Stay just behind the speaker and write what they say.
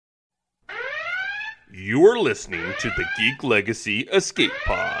You're listening to the Geek Legacy Escape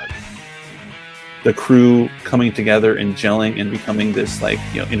Pod. The crew coming together and gelling and becoming this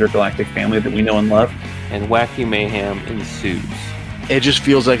intergalactic family that we know and love. And wacky mayhem ensues. It just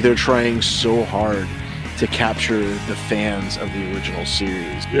feels like they're trying so hard to capture the fans of the original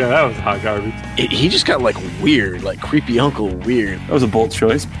series. Yeah, that was hot garbage. He just got weird, creepy uncle weird. That was a bold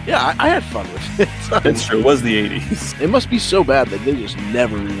choice. Yeah, I had fun with it. It's true. It was the 80s. It must be so bad that they just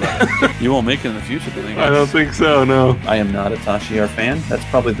never rerun it. You won't make it in the future, do you think? I don't think so, no. I am not a Tasha Yar fan. That's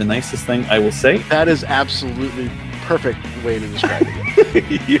probably the nicest thing I will say. That is absolutely perfect way to describe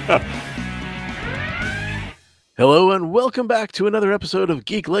it. Yeah. Hello and welcome back to another episode of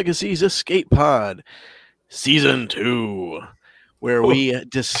Geek Legacy's Escape Pod, Season 2, where we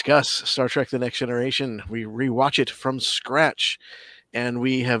discuss Star Trek The Next Generation. We rewatch it from scratch, and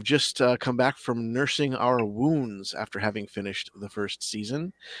we have just come back from nursing our wounds after having finished the first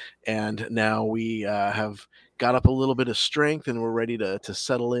season, and now we have got up a little bit of strength, and we're ready to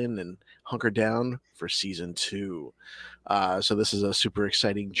settle in and hunker down for Season 2. So this is a super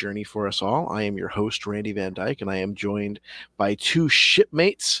exciting journey for us all. I am your host, Randy Van Dyke, and I am joined by two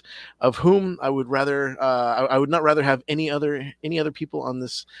shipmates, of whom I would rather I would not rather have any other people on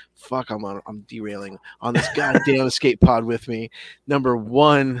this. I'm derailing on this goddamn escape pod with me. Number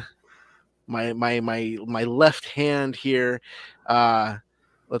one, my left hand here.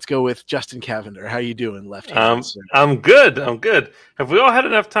 Let's go with Justin Cavender. How you doing, left hand? I'm good. Have we all had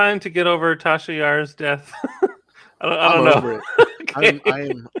enough time to get over Tasha Yar's death? I don't know. Over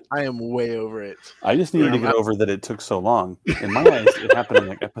it. I am way over it. I just needed to get over that it took so long. In my eyes, it happened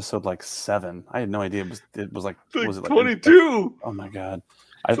in episode 7. I had no idea it was was it 22? Oh my god!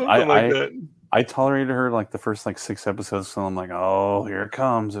 I tolerated her the first 6 episodes, so I'm like, oh, here it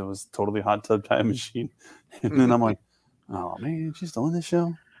comes. It was totally hot tub time machine, and then I'm like, oh man, she's still in this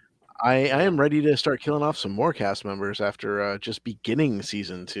show. I am ready to start killing off some more cast members after just beginning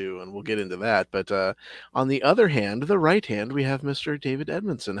Season 2, and we'll get into that. But on the other hand, the right hand, we have Mr. David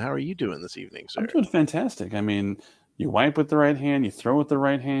Edmondson. How are you doing this evening, sir? I'm doing fantastic. I mean, you wipe with the right hand, you throw with the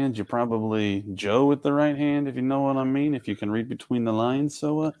right hand, you probably Joe with the right hand, if you know what I mean, if you can read between the lines.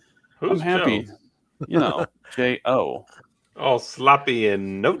 So I'm happy. Joe? J-O. All sloppy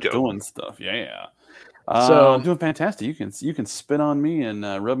and no joke. Doing stuff, yeah. So I'm doing fantastic. You can spit on me and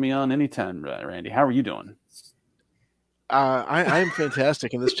rub me on anytime, Randy. How are you doing? I am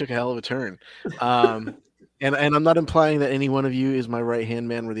fantastic, and this took a hell of a turn. And I'm not implying that any one of you is my right hand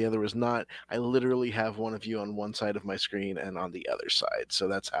man where the other was not. I literally have one of you on one side of my screen and on the other side. So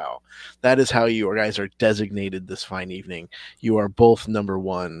that is how you guys are designated this fine evening. You are both number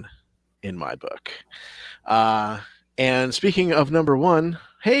one in my book. And speaking of number one,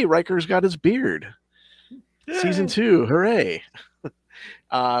 hey, Riker's got his beard. Yay. Season 2, hooray!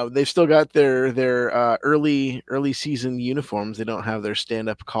 They've still got their early season uniforms. They don't have their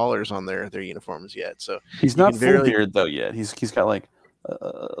stand-up collars on their uniforms yet. So he's not full beard though yet. He's got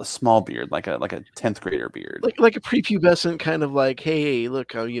a small beard, like a 10th grader beard, like a prepubescent kind of hey,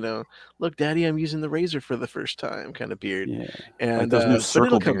 look how look, Daddy, I'm using the razor for the first time kind of beard. Yeah, and those new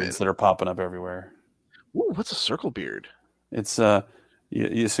circle beards that are popping up everywhere. Ooh, what's a circle beard? It's so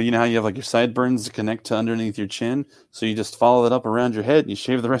you know how you have your sideburns connect to underneath your chin, so you just follow it up around your head and you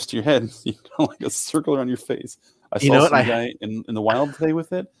shave the rest of your head. You got a circle around your face. I saw some guy in the wild play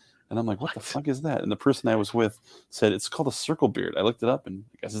with it, and I'm like, what the fuck is that? And the person I was with said it's called a circle beard. I looked it up, and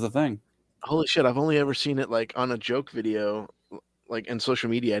I guess it's a thing. Holy shit! I've only ever seen it on a joke video, in social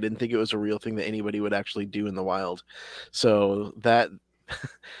media. I didn't think it was a real thing that anybody would actually do in the wild. So that.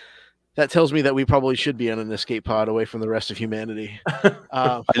 That tells me that we probably should be on an escape pod away from the rest of humanity.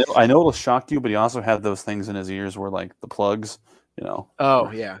 I know it'll shock you, but he also had those things in his ears where the plugs,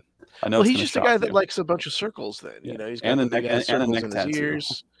 Oh yeah. I know. Well, he's just a guy that likes a bunch of circles. Then he's got and the big ass circles in his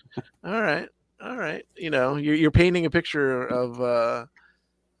ears. All right. You're painting a picture of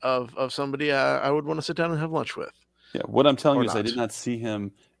somebody I would want to sit down and have lunch with. Yeah. What I'm telling you is I did not see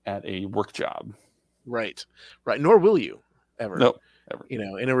him at a work job. Right. Nor will you ever. Nope.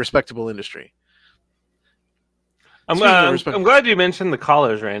 In a respectable industry. I'm glad you mentioned the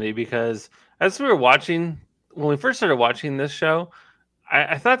collars, Randy, because as we were when we first started watching this show,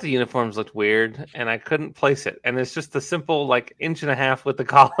 I thought the uniforms looked weird and I couldn't place it. And it's just the simple 1.5 inches with the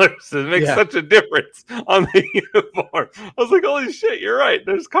collars. It makes such a difference on the uniform. I was like, holy shit, you're right.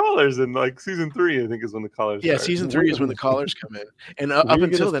 There's collars in Season 3, I think is when the collars start. Season 3 is when the collars come in. And up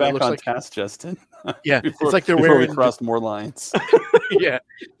until then, it looks on task, Justin. Yeah, before, it's like they're before wearing. we crossed more lines. Yeah,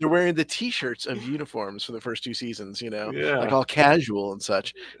 they're wearing the T-shirts of uniforms for the first 2 seasons, like all casual and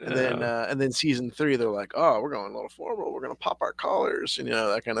such. And then season 3, they're like, "Oh, we're going a little formal. We're gonna pop our collars,"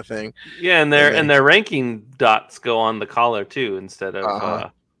 that kind of thing. Yeah, and their ranking dots go on the collar too, instead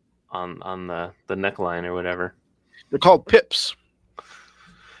of on the neckline or whatever. They're called pips.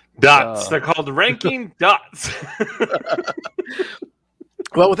 Dots. They're called ranking dots.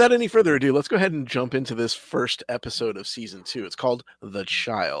 Well, without any further ado, let's go ahead and jump into this first episode of season 2. It's called The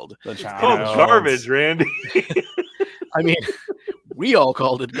Child. It's called garbage, Randy. I mean, we all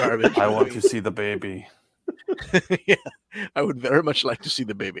called it garbage. I want to see the baby. Yeah, I would very much like to see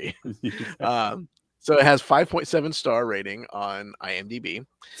the baby. So it has 5.7 star rating on IMDb.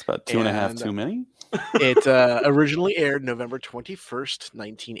 It's about 2.5 too many. It originally aired November 21st,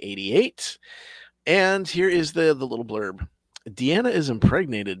 1988. And here is the little blurb. Deanna is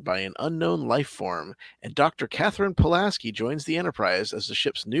impregnated by an unknown life form, and Dr. Katherine Pulaski joins the Enterprise as the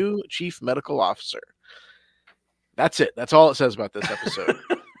ship's new chief medical officer. That's it. That's all it says about this episode.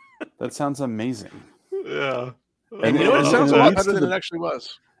 That sounds amazing. Yeah. And it sounds a lot better than it actually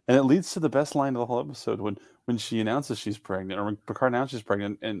was. And it leads to the best line of the whole episode when she announces she's pregnant, or when Picard announces she's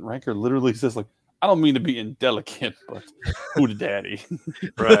pregnant, and Riker literally says, like, I don't mean to be indelicate, but who the daddy?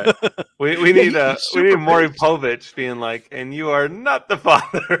 Right. We need Maury Povich being like, and you are not the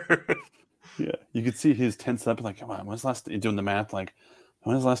father. Yeah. You could see his tense up, like, come on, when's the last doing the math, like,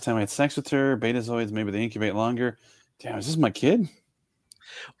 when was the last time I had sex with her? Betazoids, maybe they incubate longer. Damn, is this my kid?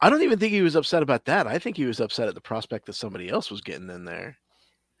 I don't even think he was upset about that. I think he was upset at the prospect that somebody else was getting in there.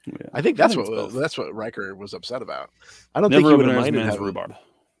 Yeah. I think that's what Riker was upset about. I don't think he would have minded having rhubarb.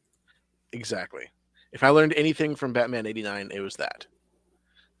 Exactly. If I learned anything from Batman 89, it was that.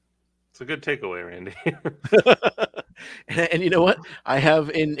 It's a good takeaway, Randy. And you know what? I have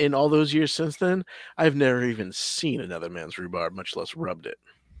in all those years since then, I've never even seen another man's rhubarb, much less rubbed it.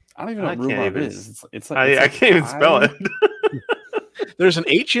 I don't even know what rhubarb is. I can't even spell it. There's an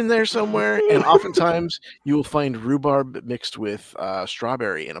H in there somewhere, and oftentimes you will find rhubarb mixed with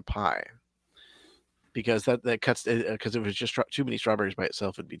strawberry in a pie. Because that cuts, because if it was just too many strawberries by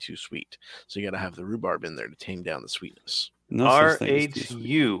itself, it'd be too sweet. So you got to have the rhubarb in there to tame down the sweetness.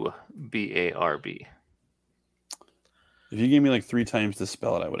 RHUBARB. If you gave me like 3 times to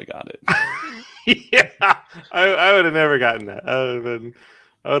spell it, I would have got it. Yeah, I would have never gotten that.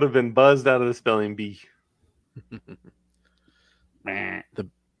 I would have been buzzed out of the spelling bee. The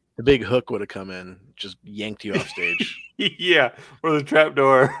big hook would have come in, just yanked you off stage. Yeah, or the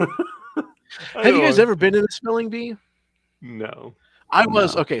trapdoor. Have you guys ever been in a spelling bee? No. I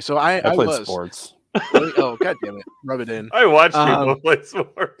was. Okay, so I played was. Sports. Oh, God damn it. Rub it in. I watched people play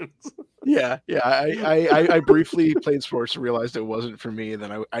sports. Yeah. I briefly played sports and realized it wasn't for me. And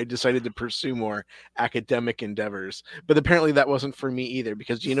then I decided to pursue more academic endeavors. But apparently that wasn't for me either,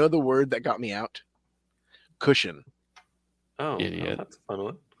 because do you know the word that got me out? Cushion. Oh, idiot. That's a fun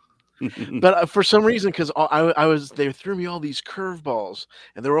one. But for some reason, because they threw me all these curveballs,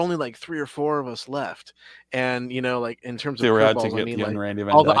 and there were only like 3 or 4 of us left. And like in terms of curveballs, I mean like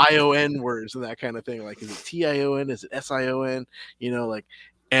all the ION words and that kind of thing. Like, is it TION? Is it SION?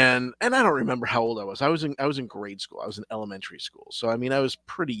 And I don't remember how old I was. I was in grade school. I was in elementary school. So I mean, I was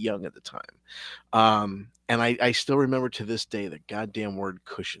pretty young at the time. And I still remember to this day the goddamn word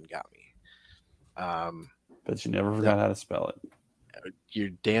cushion got me. But you never forgot how to spell it. You're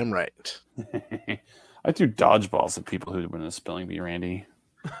damn right. I threw dodgeballs at people who were in a spelling bee, Randy.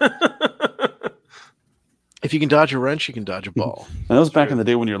 If you can dodge a wrench, you can dodge a ball. And that was back in the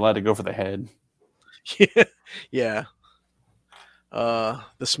day when you're allowed to go for the head. Yeah. The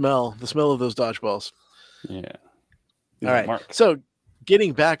smell of those dodgeballs. Yeah. All right. So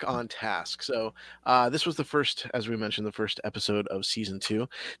getting back on task. So this was the first, as we mentioned, the first episode of season 2.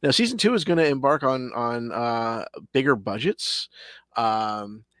 Now, season 2 is going to embark on bigger budgets.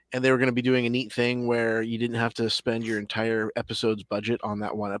 And they were going to be doing a neat thing where you didn't have to spend your entire episode's budget on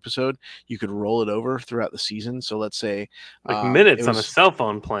that one episode. You could roll it over throughout the season. So let's say like minutes on a cell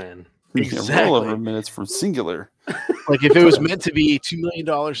phone plan. Exactly. Roll over minutes from singular. Like if it was meant to be $2 million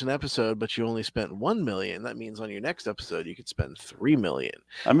an episode, but you only spent $1 million, that means on your next episode you could spend $3 million.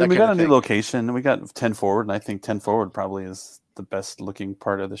 I mean, we got a new location. We got 10 forward, and I think 10 forward probably is the best looking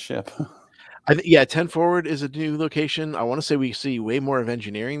part of the ship. 10 forward is a new location. I want to say we see way more of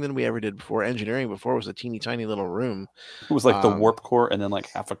engineering than we ever did before. Engineering before was a teeny tiny little room. It was like the warp core and then like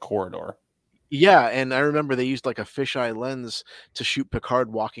half a corridor. Yeah, and I remember they used like a fisheye lens to shoot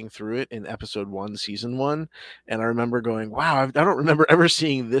Picard walking through it in episode 1, season 1, and I remember going, "Wow, I don't remember ever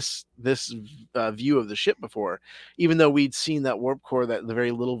seeing this view of the ship before." Even though we'd seen that warp core, that the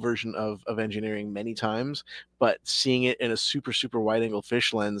very little version of engineering many times, but seeing it in a super wide angle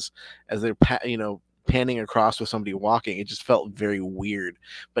fish lens as they're panning across with somebody walking, it just felt very weird.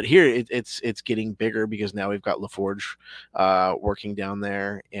 But here it's getting bigger because now we've got LaForge working down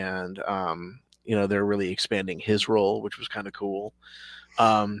there, and they're really expanding his role, which was kind of cool.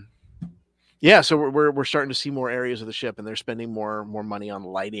 Yeah, so we're starting to see more areas of the ship, and they're spending more money on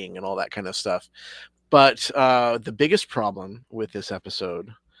lighting and all that kind of stuff. But the biggest problem with this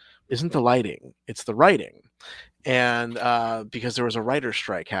episode isn't the lighting; it's the writing. And because there was a writer's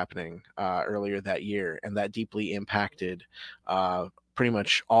strike happening earlier that year, and that deeply impacted pretty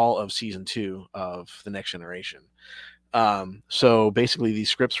much all of season 2 of The Next Generation. So basically these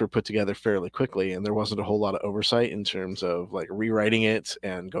scripts were put together fairly quickly, and there wasn't a whole lot of oversight in terms of like rewriting it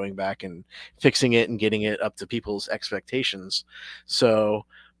and going back and fixing it and getting it up to people's expectations. So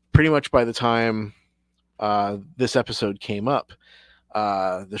pretty much by the time this episode came up,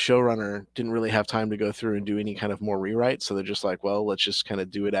 the showrunner didn't really have time to go through and do any kind of more rewrite. So they're just like, well, let's just kind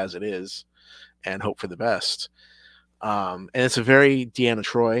of do it as it is and hope for the best. And it's a very Deanna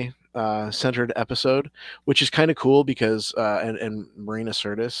Troi centered episode, which is kind of cool because and Marina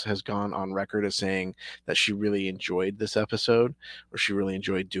Sirtis has gone on record as saying that she really enjoyed this episode, or she really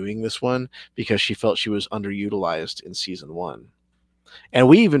enjoyed doing this one because she felt she was underutilized in season 1. And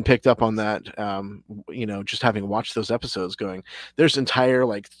we even picked up on that, just having watched those episodes, going, there's entire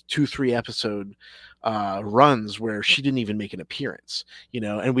like 2-3 episode runs where she didn't even make an appearance,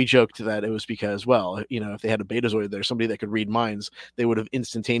 and we joked that it was because, well, if they had a Betazoid there, somebody that could read minds, they would have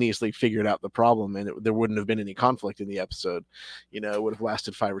instantaneously figured out the problem, and there wouldn't have been any conflict in the episode. It would have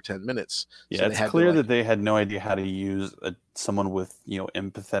lasted 5 or 10 minutes. Yeah, so it's clear that they had no idea how to use someone with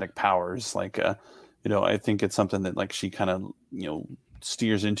empathetic powers. Like, I think it's something that like she kind of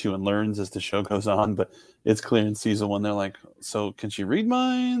steers into and learns as the show goes on. But it's clear in season 1 they're like, so can she read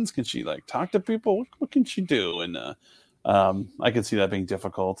minds? Can she like talk to people? What can she do? And I could see that being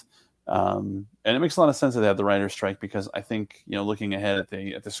difficult. And it makes a lot of sense that they have the writer's strike, because I think looking ahead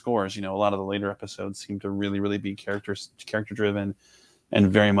at the scores, a lot of the later episodes seem to really be character driven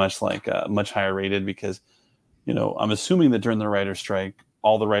and very much like much higher rated, because I'm assuming that during the writer's strike,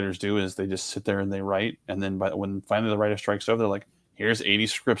 all the writers do is they just sit there and they write, and then when finally the writer's strike's over, they're like, here's 80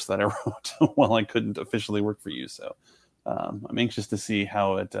 scripts that I wrote while I couldn't officially work for you. So I'm anxious to see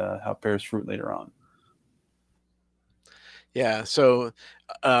how it bears fruit later on. Yeah, so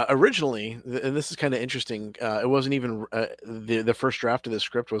originally, and this is kind of interesting, it wasn't even the first draft of the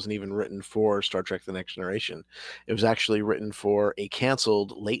script wasn't even written for Star Trek The Next Generation. It was actually written for a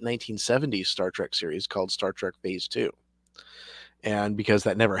canceled late 1970s Star Trek series called Star Trek Phase 2. And because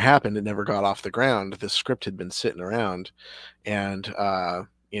that never happened, it never got off the ground, the script had been sitting around. And,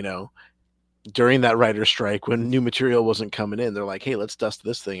 during that writer's strike, when new material wasn't coming in, they're like, hey, let's dust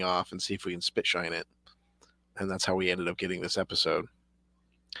this thing off and see if we can spit shine it. And that's how we ended up getting this episode.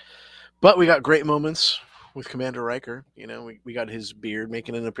 But we got great moments with Commander Riker. We got his beard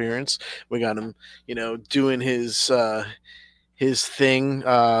making an appearance. We got him, doing his thing,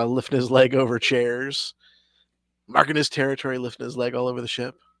 lifting his leg over chairs, marking his territory, lifting his leg all over the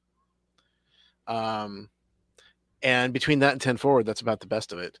ship. And between that and 10 Forward, that's about the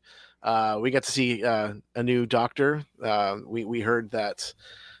best of it. We got to see a new doctor. We heard that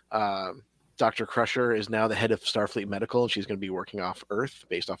Dr. Crusher is now the head of Starfleet Medical, and she's going to be working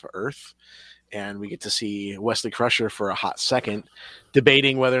based off of Earth. And we get to see Wesley Crusher for a hot second,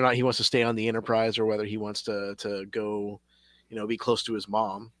 debating whether or not he wants to stay on the Enterprise or whether he wants to go, be close to his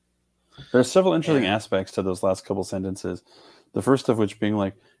mom. There are several interesting aspects to those last couple sentences. The first of which being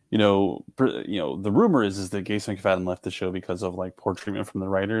like, the rumor is that Gates McFadden left the show because of like poor treatment from the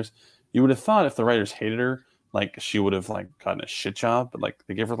writers. You would have thought if the writers hated her, like she would have like gotten a shit job, but like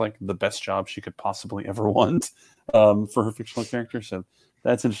they gave her like the best job she could possibly ever want for her fictional character. So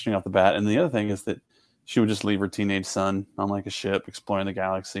that's interesting off the bat. And the other thing is that she would just leave her teenage son on like a ship exploring the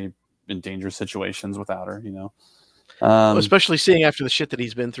galaxy in dangerous situations without her, especially seeing after the shit that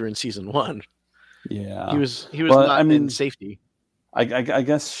he's been through in season 1. Yeah, he was not in safety. I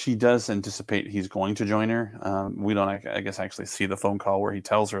guess she does anticipate he's going to join her. We don't, I guess, actually see the phone call where he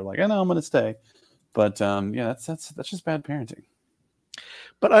tells her like, "I know I'm going to stay," but that's just bad parenting.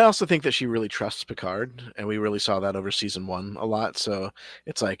 But I also think that she really trusts Picard, and we really saw that over season 1 a lot. So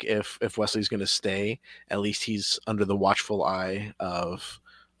it's like if Wesley's going to stay, at least he's under the watchful eye of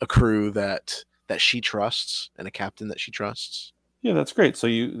a crew that she trusts and a captain that she trusts. Yeah, that's great. So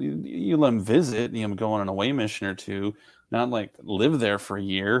you let him visit, go on an away mission or two, not like live there for a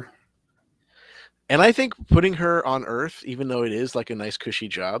year. And I think putting her on Earth, even though it is like a nice cushy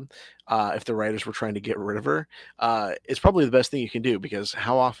job, if the writers were trying to get rid of her, it's probably the best thing you can do, because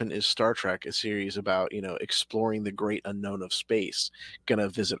how often is Star Trek, a series about, exploring the great unknown of space, gonna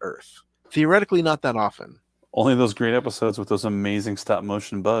visit Earth? Theoretically, not that often. Only those great episodes with those amazing stop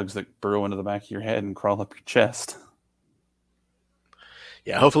motion bugs that burrow into the back of your head and crawl up your chest.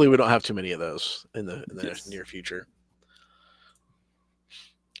 Yeah, hopefully we don't have too many of those in the near future.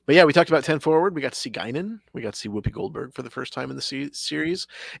 But yeah, we talked about 10 Forward. We got to see Guinan. We got to see Whoopi Goldberg for the first time in the series.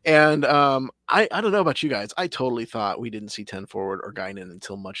 And I don't know about you guys. I totally thought we didn't see 10 Forward or Guinan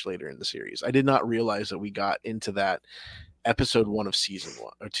until much later in the series. I did not realize that we got into that episode 1 of season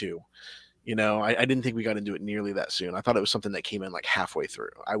 1 or 2. I didn't think we got into it nearly that soon. I thought it was something that came in like halfway through.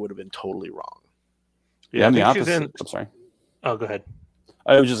 I would have been totally wrong. Yeah, I'm the opposite. I'm sorry. Oh, go ahead.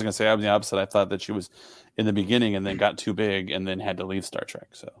 I was just going to say I'm the opposite. I thought that she was in the beginning and then got too big and then had to leave Star Trek.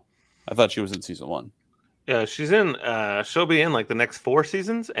 So I thought she was in season 1. Yeah, she's in. She'll be in like the next 4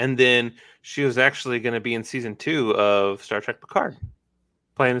 seasons, and then she was actually going to be in season 2 of Star Trek Picard,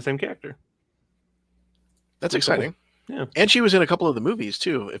 playing the same character. That's exciting. Cool. Yeah, and she was in a couple of the movies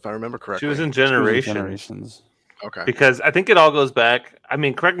too, if I remember correctly. She was in Generations. Okay. Because I think it all goes back. I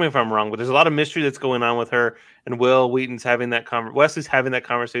mean, correct me if I'm wrong, but there's a lot of mystery that's going on with her. And Will Wheaton's having that Wesley's having that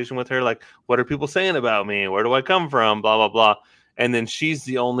conversation with her, like, what are people saying about me? Where do I come from? Blah, blah, blah. And then she's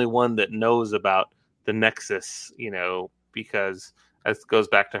the only one that knows about the Nexus, because it goes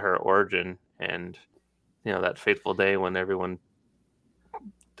back to her origin and, that fateful day when everyone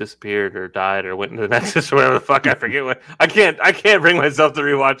disappeared or died or went into the Nexus or whatever the fuck. I forget what. I can't bring myself to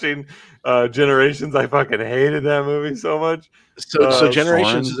rewatching Generations. I fucking hated that movie so much. So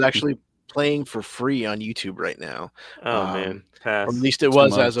Generations is actually playing for free on YouTube right now. Oh man, or at least it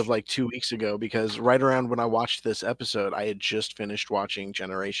was as of like 2 weeks ago, because right around when I watched this episode, I had just finished watching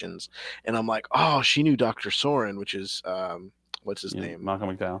Generations, and I'm like, oh, she knew Dr. Soren, which is what's his name?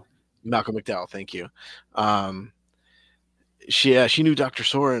 Malcolm McDowell. Malcolm McDowell, thank you. She knew Dr.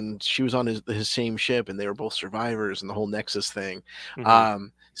 Soren. She was on his same ship, and they were both survivors, and the whole Nexus thing. Mm-hmm.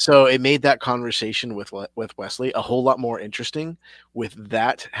 So it made that conversation with Wesley a whole lot more interesting, with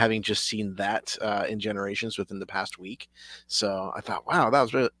that having just seen that in Generations within the past week. So I thought, wow,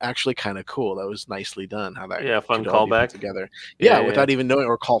 that was actually kind of cool. That was nicely done. How that fun callback together. Yeah, without even knowing,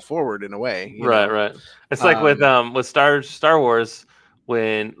 or call forward in a way. Right. It's like with Star Wars.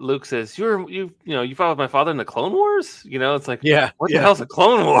 When Luke says, you fought with my father in the Clone Wars? It's like, what the hell's a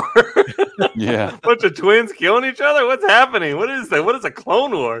Clone War? Yeah. Bunch of twins killing each other? What's happening? What is that? What is a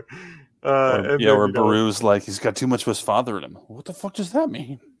Clone War? Or Baru's like, he's got too much of his father in him. What the fuck does that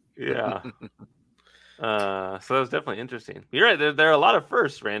mean? Yeah. So that was definitely interesting. You're right. There are a lot of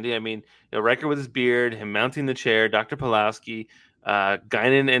firsts, Randy. I mean, Riker with his beard, him mounting the chair, Dr. Pulaski,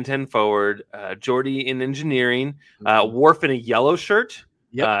 Guinan and 10 Forward, Geordi in engineering, Worf in a yellow shirt.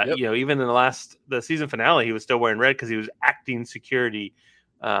 Yep. Even in the season finale, he was still wearing red because he was acting security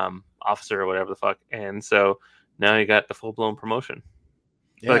officer or whatever the fuck. And so now he got the full blown promotion.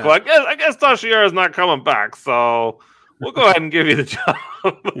 Yeah. Like, well, I guess Tasha is not coming back, so we'll go ahead and give you the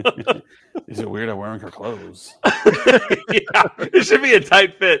job. Is it weird I'm wearing her clothes? Yeah, it should be a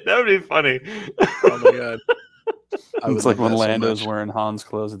tight fit. That would be funny. Oh my god. It's like when Lando's wearing Han's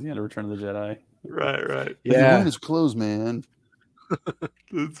clothes at the end of Return of the Jedi. Right. Yeah. He's wearing his clothes, man.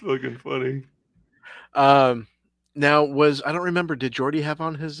 That's fucking funny. Now I don't remember, did Geordi have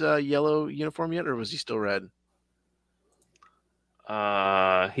on his yellow uniform yet, or was he still red?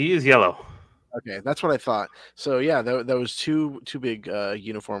 He is yellow. Okay, that's what I thought. So yeah, that was two big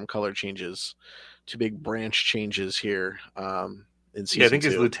uniform color changes, 2 big branch changes here. In season 2. I think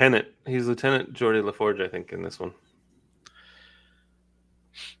he's lieutenant. He's Lieutenant Geordi LaForge, I think, in this one.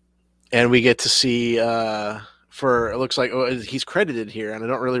 And we get to see it looks like he's credited here, and I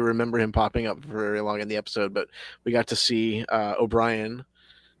don't really remember him popping up very long in the episode, but we got to see O'Brien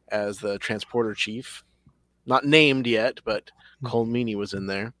as the transporter chief. Not named yet, but Cole Meany was in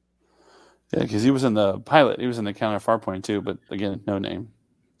there. Yeah, because he was in the pilot. He was in the Counter Farpoint too, but again, no name.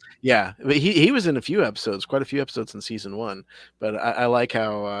 Yeah, but he was in a few episodes, quite a few episodes in season 1. But I like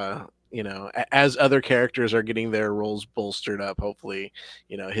how as other characters are getting their roles bolstered up, hopefully,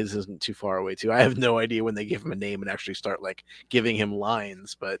 his isn't too far away too. I have no idea when they give him a name and actually start like giving him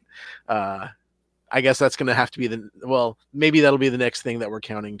lines, but I guess that's going to have to be maybe that'll be the next thing that we're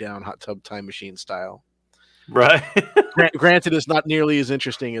counting down, Hot Tub Time Machine style. Right. Granted, it's not nearly as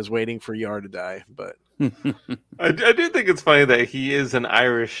interesting as waiting for Yar to die, but I do think it's funny that he is an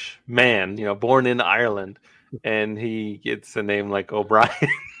Irish man, born in Ireland, and he gets a name like O'Brien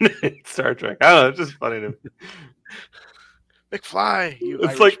in Star Trek. I don't know, it's just funny to me. McFly,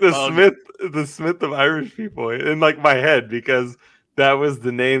 it's like the Smith of Irish people in like my head, because that was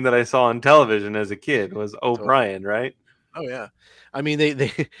the name that I saw on television as a kid, was O'Brien, right? Oh yeah, I mean they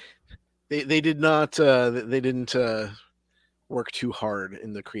did not they didn't work too hard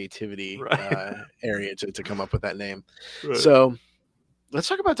in the creativity area to come up with that name. Right. So let's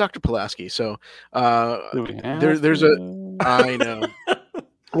talk about Dr. Pulaski. So there's I know.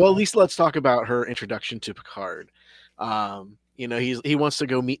 Well, at least let's talk about her introduction to Picard. He wants to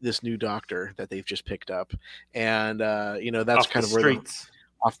go meet this new doctor that they've just picked up, and that's kind of where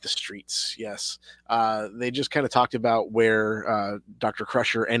off the streets. Yes, they just kind of talked about where Dr.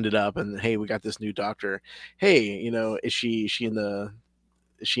 Crusher ended up, and hey, we got this new doctor. Hey, is she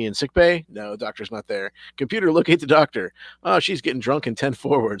in sick bay? No, doctor's not there. Computer, locate the doctor. Oh, she's getting drunk in 10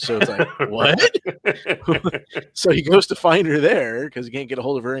 forward. So it's like, what? So he goes to find her there because he can't get a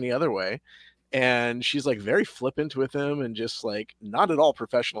hold of her any other way. And she's like very flippant with him and just like not at all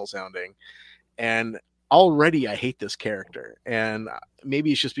professional sounding. And already I hate this character. And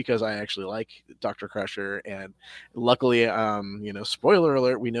maybe it's just because I actually like Dr. Crusher. And luckily, spoiler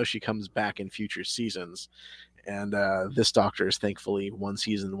alert, we know she comes back in future seasons. And this doctor is thankfully one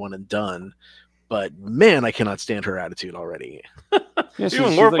season, one and done. But man, I cannot stand her attitude already.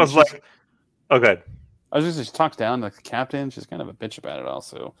 Even Worf was like, oh, good. I was just saying, she talks down like the captain. She's kind of a bitch about it,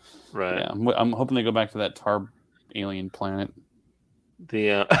 also. Right. Yeah, I'm hoping they go back to that Tar alien planet.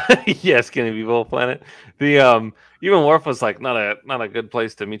 The Skinny People planet. The even Worf was like not a good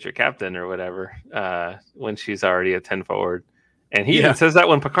place to meet your captain or whatever. When she's already at 10 forward. And he even says that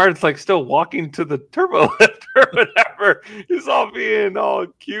when Picard's like still walking to the turbo lift or whatever. He's all being all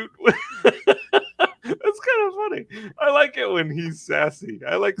cute. That's kind of funny. I like it when he's sassy.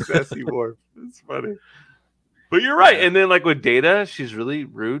 I like sassy Worf. It's funny. But you're right. And then like with Data, she's really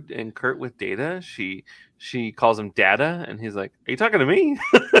rude and curt with Data. She calls him Data, and he's like, "Are you talking to me?"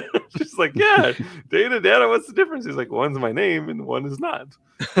 She's like, "Yeah, Data. What's the difference?" He's like, "One's my name and one is not."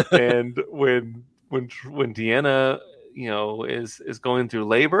 And when Deanna, is going through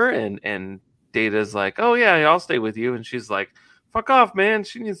labor, and Data's like, "Oh yeah, I'll stay with you," and she's like, "Fuck off, man.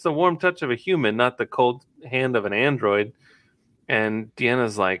 She needs the warm touch of a human, not the cold hand of an android." And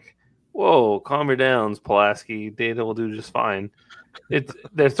Deanna's like, "Whoa, calm your downs, Pulaski. Data will do just fine."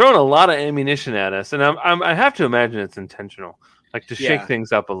 They're throwing a lot of ammunition at us, and I have to imagine it's intentional, like to shake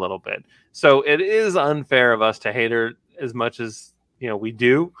things up a little bit. So it is unfair of us to hate her as much as we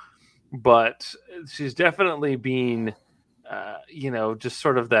do, but she's definitely being, just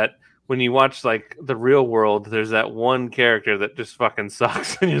sort of that. When you watch like The Real World, there's that one character that just fucking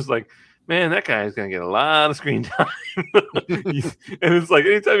sucks, and you're just like, man, that guy is going to get a lot of screen time. And it's like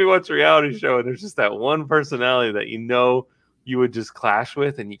anytime you watch a reality show and there's just that one personality that you would just clash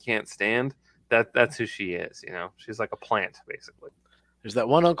with and you can't stand, that's who she is. She's like a plant, basically. There's that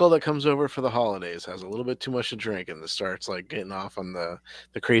one uncle that comes over for the holidays, has a little bit too much to drink, and starts like getting off on the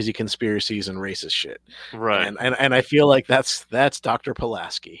crazy conspiracies and racist shit. Right. And I feel like that's Dr.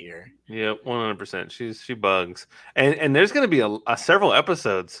 Pulaski here. Yeah, 100%. She bugs. And there's going to be a several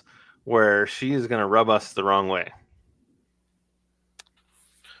episodes where she is going to rub us the wrong way.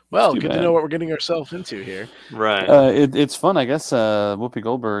 Well, good to know what we're getting ourselves into here. Right. It's fun, I guess. Whoopi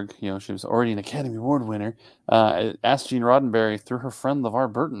Goldberg, she was already an Academy Award winner, asked Gene Roddenberry through her friend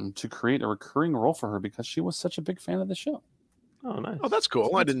LeVar Burton to create a recurring role for her because she was such a big fan of the show. Oh, nice. Oh, that's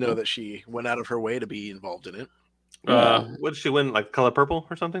cool. I didn't know that she went out of her way to be involved in it. What did she win? Like Color Purple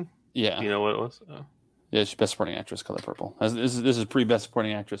or something? Yeah. Do you know what it was? Oh. Yeah, she's Best Supporting Actress, Color Purple. This is pre-Best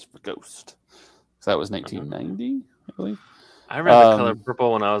Supporting Actress for Ghost. So that was 1990, I believe. I read The Color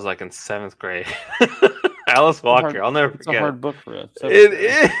Purple when I was like in 7th grade. Alice Walker. I'll never forget. It's a hard book for it. It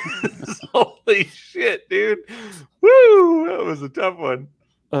is. Holy shit, dude. Woo! That was a tough one.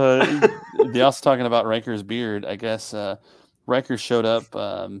 They also talking about Riker's beard. I guess Riker showed up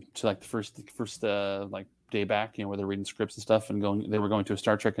to like the first like day back, where they're reading scripts and stuff, and they were going to a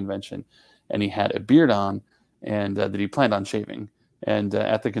Star Trek convention, and he had a beard on, and that he planned on shaving. And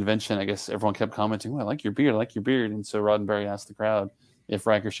at the convention, I guess everyone kept commenting, "Well, I like your beard." And so Roddenberry asked the crowd if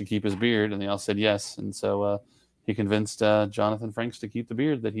Riker should keep his beard, and they all said yes. And so he convinced Jonathan Frakes to keep the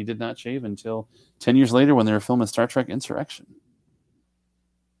beard that he did not shave until 10 years later when they were filming Star Trek Insurrection.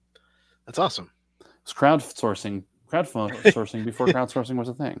 That's awesome. It was crowdsourcing before crowdsourcing was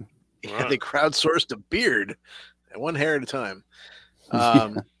a thing. Yeah, they crowdsourced a beard, one hair at a time.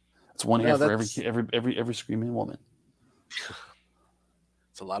 It's one hair for every screaming woman.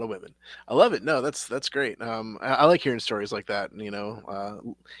 It's a lot of women. I love it. No, that's great. I like hearing stories like that.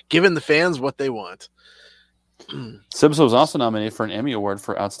 Giving the fans what they want. This episode was also nominated for an Emmy Award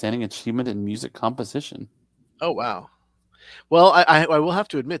for Outstanding Achievement in Music Composition. Oh, wow. Well, I will have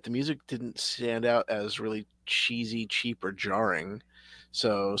to admit, the music didn't stand out as really cheesy, cheap, or jarring.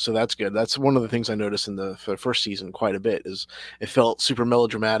 So that's good. That's one of the things I noticed in the first season quite a bit, is it felt super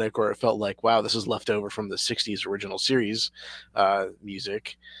melodramatic, or it felt like, wow, this is left over from the 60s original series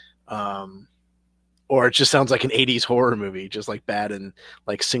music. Or it just sounds like an 80s horror movie, just like bad and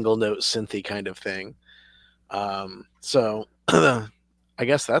like single note synthy kind of thing. So I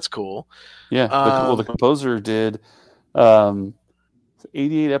guess that's cool. Yeah. The composer did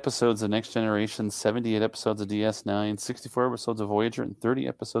 88 episodes of Next Generation, 78 episodes of DS9, 64 episodes of Voyager, and 30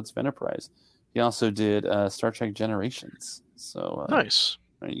 episodes of Enterprise. He also did Star Trek Generations. So nice.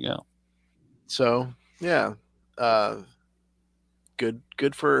 There you go. So yeah,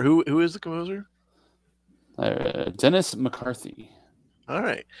 good for who is the composer? Dennis McCarthy. All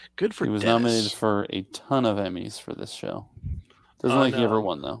right, good for. He was Dennis. nominated for a ton of Emmys for this show. Doesn't like he ever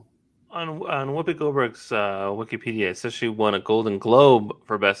won though. On Whoopi Goldberg's Wikipedia, it says she won a Golden Globe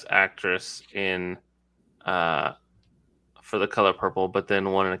for Best Actress in For the Color Purple, but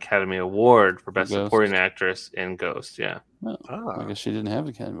then won an Academy Award for Best Supporting Actress in Ghost. Yeah. Well, I guess she didn't have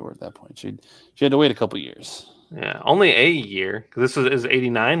an Academy Award at that point. She had to wait a couple years. Yeah, only a year. This is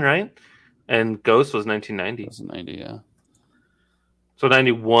 89, right? And Ghost was 1990. It was 90, yeah. So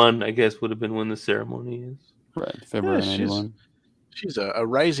 91, I guess, would have been when the ceremony is. Right, February 91. She's a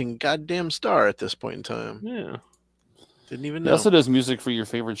rising goddamn star at this point in time. Yeah. Didn't even know. He also does music for your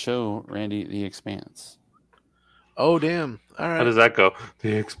favorite show, Randy, The Expanse. Oh, damn. All right. How does that go?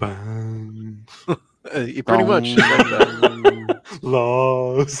 The Expanse. Pretty much.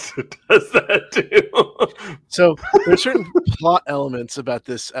 Lost. It does that too. So there's certain plot elements about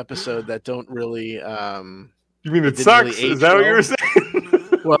this episode that don't really... you mean it sucks? Really is that what you were saying?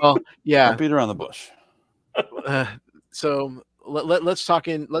 Well, yeah. Don't beat around the bush. So let's talk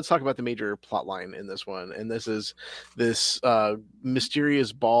about the major plot line in this one. And this is this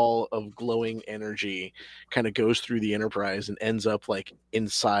mysterious ball of glowing energy kind of goes through the Enterprise and ends up like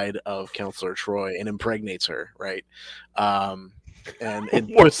inside of Counselor Troy and impregnates her, right? And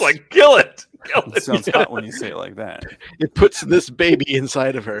it puts like kill it. It sounds hot when you say it like that. It puts this baby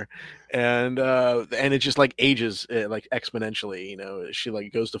inside of her, and it just like ages like exponentially. You know, she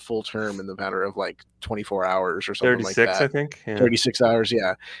like goes to full term in the matter of like 24 hours or something like that. 36, I think. Yeah. 36 hours,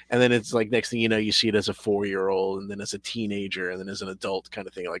 yeah. And then it's like next thing you know, you see it as a 4-year-old, and then as a teenager, and then as an adult kind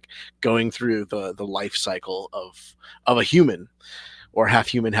of thing, like going through the life cycle of a human. Or half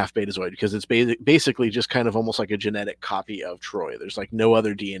human, half betazoid, because it's basically just kind of almost like a genetic copy of Troy. There's like no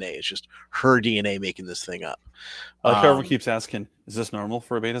other DNA. It's just her DNA making this thing up. Like whoever keeps asking, is this normal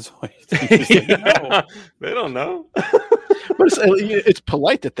for a betazoid? No, they don't know. But it's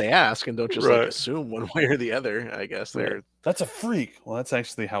polite that they ask and don't just like assume one way or the other. I guess that's a freak. Well, that's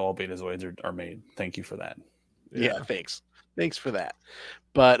actually how all betazoids are made. Thank you for that. Yeah, thanks for that.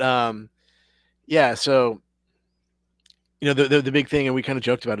 But yeah, so. You know, the big thing, and we kind of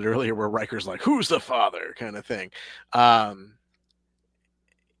joked about it earlier, where Riker's like, who's the father kind of thing.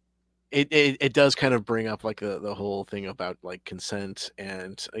 It does kind of bring up like the whole thing about like consent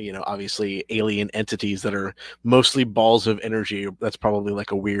and, you know, obviously alien entities that are mostly balls of energy. That's probably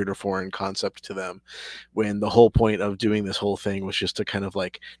like a weird or foreign concept to them, when the whole point of doing this whole thing was just to kind of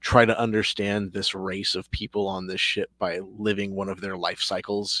like try to understand this race of people on this ship by living one of their life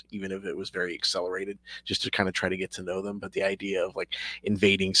cycles, even if it was very accelerated, just to kind of try to get to know them. But the idea of like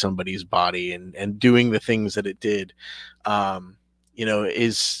invading somebody's body and doing the things that it did, you know,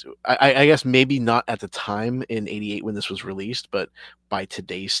 is I guess maybe not at the time in '88 when this was released, but by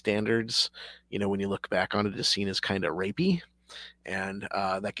today's standards, you know, when you look back on it, it's seen as kind of rapey, and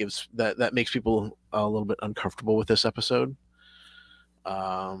that makes people a little bit uncomfortable with this episode.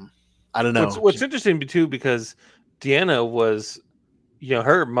 I don't know. What's interesting too, because Deanna was, you know,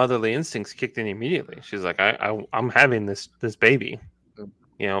 her motherly instincts kicked in immediately. She's like, I'm having this baby.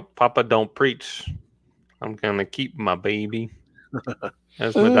 You know, Papa don't preach. I'm gonna keep my baby.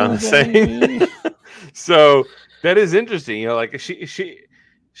 As Madonna's saying. So that is interesting. You know, like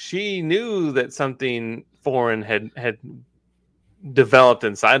she knew that something foreign had developed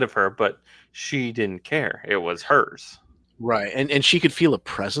inside of her, but she didn't care. It was hers. Right. And she could feel a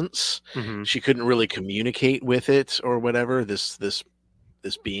presence. Mm-hmm. She couldn't really communicate with it or whatever. This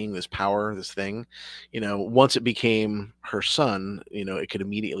being, this power, this thing, you know, once it became her son, you know, it could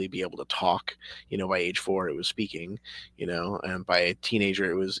immediately be able to talk. You know, by age 4, it was speaking, you know, and by a teenager,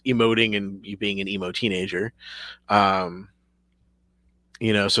 it was emoting and being an emo teenager. You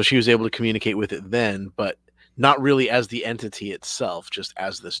know, so she was able to communicate with it then, but not really as the entity itself, just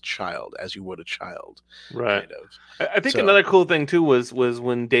as this child, as you would a child, right? Kind of. I think another cool thing too was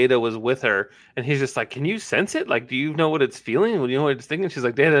when Data was with her, and he's just like, "Can you sense it? Like, do you know what it's feeling? Do you know what it's thinking?" She's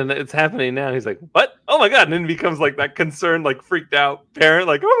like, "Data, it's happening now." He's like, "What? Oh my god!" And then he becomes like that concerned, like freaked out parent,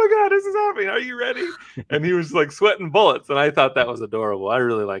 like, "Oh my god, this is happening. Are you ready?" And he was like sweating bullets, and I thought that was adorable. I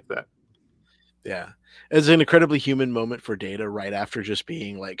really like that. Yeah. It's an incredibly human moment for Data right after just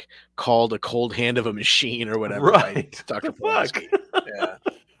being like called a cold hand of a machine or whatever by Dr. Pulaski. Yeah.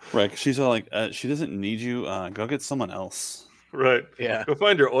 Right. She's all like, she doesn't need you. Go get someone else. Right. Yeah. Go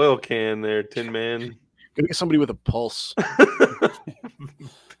find your oil can there, Tin Man. Go get somebody with a pulse.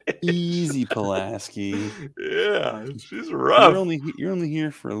 Easy, Pulaski. Yeah, she's rough. You're only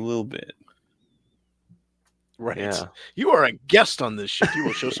here for a little bit. Right. Yeah. You are a guest on this ship. You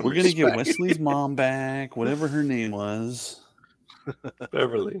will show some We're going to get Wesley's mom back, whatever her name was.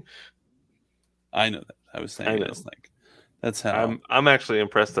 Beverly. I know that. I was saying it's like, that's how. I'm actually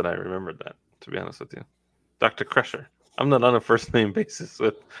impressed that I remembered that, to be honest with you. Dr. Crusher. I'm not on a first name basis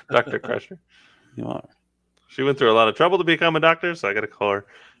with Dr. Crusher. You are. She went through a lot of trouble to become a doctor, so I got to call her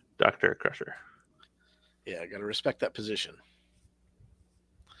Dr. Crusher. Yeah, I got to respect that position.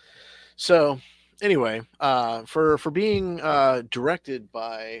 So, anyway, for being directed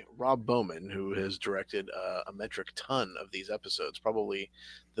by Rob Bowman, who has directed a metric ton of these episodes, probably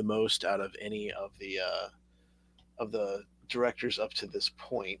the most out of any of the directors up to this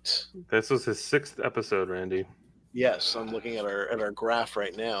point. This was his 6th episode, Randy. Yes, I'm looking at our graph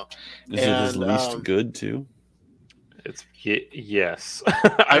right now. Is it his least good too? It's yes.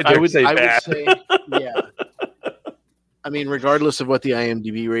 I would say yeah. I mean, regardless of what the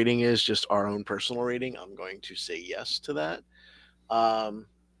IMDb rating is, just our own personal rating, I'm going to say yes to that.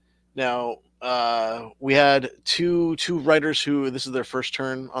 Now, we had two writers who this is their first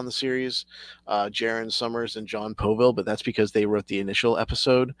turn on the series, Jaron Summers and John Poville, but that's because they wrote the initial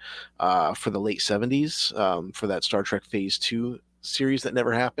episode for the late 70s for that Star Trek Phase 2 series that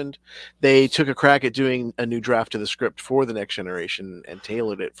never happened. They took a crack at doing a new draft of the script for the Next Generation and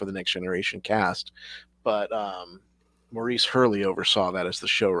tailored it for the Next Generation cast, but Maurice Hurley oversaw that as the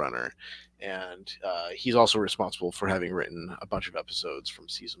showrunner, and he's also responsible for having written a bunch of episodes from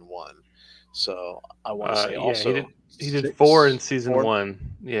season 1. So I want to say also he did 4 in season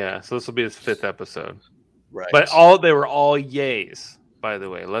 1. Yeah, so this will be his 5th episode. Right. But they were all yays, by the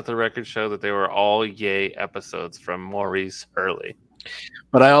way. Let the record show that they were all yay episodes from Maurice Hurley.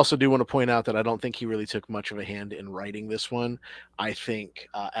 But I also do want to point out that I don't think he really took much of a hand in writing this one. I think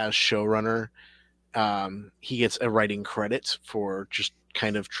as showrunner, he gets a writing credit for just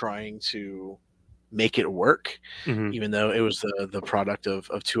kind of trying to make it work, even though it was the product of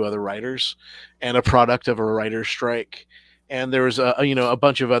 2 other writers and a product of a writer's strike. And there was a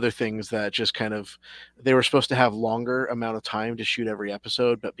bunch of other things that just kind of, they were supposed to have longer amount of time to shoot every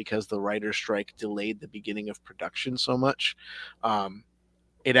episode, but because the writer's strike delayed the beginning of production so much,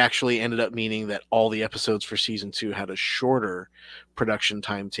 it actually ended up meaning that all the episodes for season 2 had a shorter production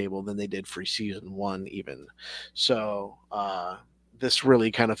timetable than they did for season 1 even. So this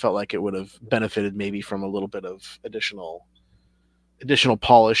really kind of felt like it would have benefited maybe from a little bit of additional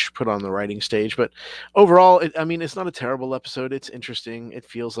polish put on the writing stage. But overall, it's not a terrible episode. It's interesting. It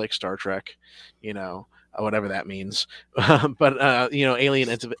feels like Star Trek, whatever that means. But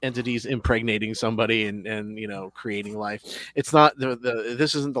alien entities impregnating somebody and creating life. It's not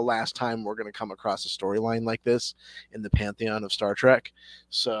this isn't the last time we're going to come across a storyline like this in the pantheon of Star Trek.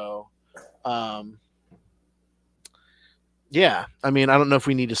 So yeah, I don't know if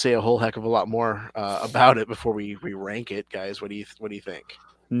we need to say a whole heck of a lot more about it before we rank it, guys. What do you think?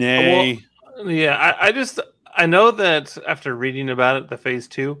 Nay. Well, yeah, I know that after reading about it, the Phase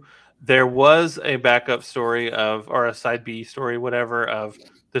 2, there was a backup story or a side B story, whatever, of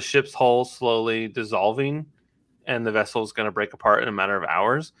the ship's hull slowly dissolving and the vessel's going to break apart in a matter of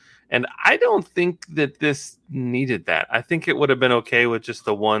hours. And I don't think that this needed that. I think it would have been okay with just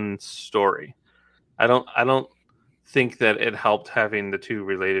the one story. I don't think that it helped having the 2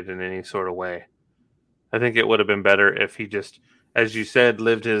 related in any sort of way. I think it would have been better if he just, as you said,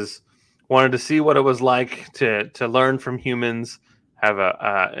 wanted to see what it was like to learn from humans, have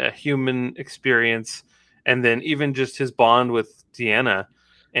a human experience, and then even just his bond with Deanna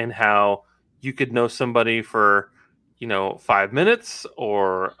and how you could know somebody for 5 minutes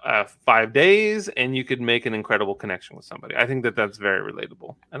or 5 days, and you could make an incredible connection with somebody. I think that that's very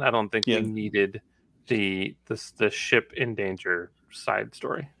relatable, and I don't think we needed the ship in danger side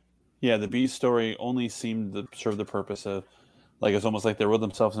story. Yeah, the B story only seemed to serve the purpose of Like it's almost like they wrote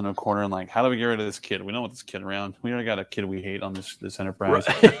themselves in a corner and like, how do we get rid of this kid? We don't want this kid around. We already got a kid we hate on this Enterprise.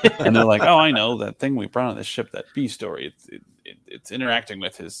 Right. And they're like, oh, I know that thing we brought on this ship, that B story. It's interacting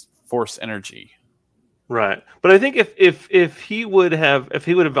with his force energy. Right. But I think if he would have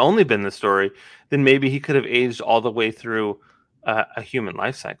only been the story, then maybe he could have aged all the way through a human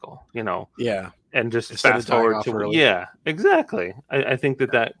life cycle, Yeah. And just fast forward to early. Yeah, exactly. I think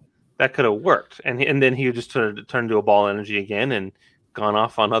that could have worked. And then he would just turn into a ball energy again and gone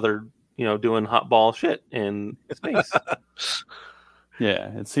off on other, doing hot ball shit in space.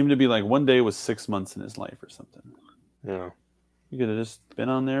 Yeah, it seemed to be like one day was 6 months in his life or something. Yeah. You could have just been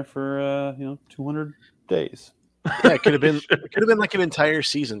on there for 200 days. Yeah, it could have been like an entire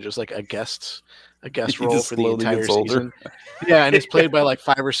season, just like a guest role for the entire season. Yeah, and it's played by like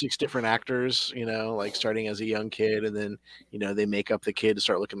 5 or 6 different actors, like starting as a young kid, and then they make up the kid to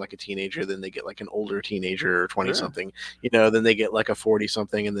start looking like a teenager, then they get like an older teenager or 20 something, then they get like a 40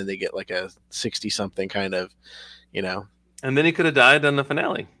 something, and then they get like a 60 something kind of, And then he could have died on the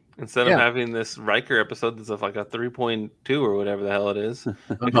finale. Instead of having this Riker episode that's like a 3.2 or whatever the hell it is, it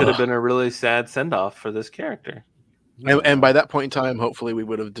could have been a really sad send-off for this character. And by that point in time, hopefully we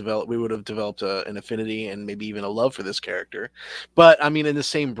would have developed an affinity and maybe even a love for this character. But I mean, in the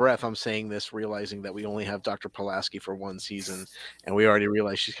same breath, I'm saying this, realizing that we only have Dr. Pulaski for 1 season, and we already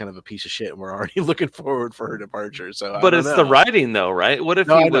realize she's kind of a piece of shit, and we're already looking forward for her departure. So, but it's the writing, though, right? What if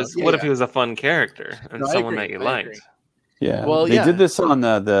if he was a fun character and someone that you liked? Yeah, well, they did this on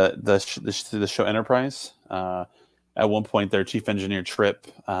the show Enterprise. At one point, their chief engineer Trip,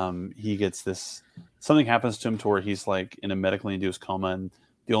 he gets this. Something happens to him to where he's like in a medically induced coma, and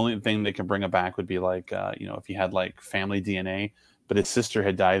the only thing that can bring him back would be like if he had like family DNA, but his sister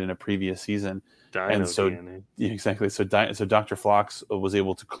had died in a previous season, DNA. Yeah, exactly. So Dr. Phlox was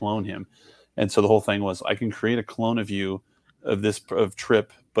able to clone him, and so the whole thing was, I can create a clone of you, of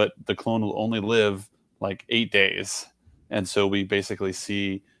Trip, but the clone will only live like 8 days. And so we basically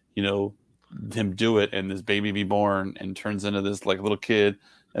see, him do it, and this baby be born and turns into this like little kid.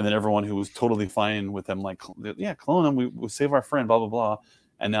 And then everyone who was totally fine with them, like, yeah, clone him. We save our friend, blah, blah, blah.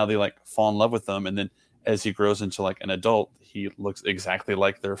 And now they like fall in love with them. And then as he grows into like an adult, he looks exactly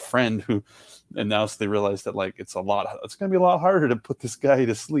like their friend and now so they realize that like, it's going to be a lot harder to put this guy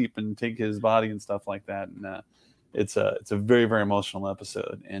to sleep and take his body and stuff like that. And it's a very, very emotional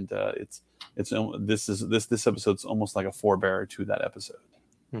episode. And this episode's almost like a forebearer to that episode.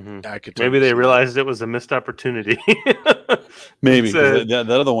 Mm-hmm. Maybe they realized it was a missed opportunity. Maybe that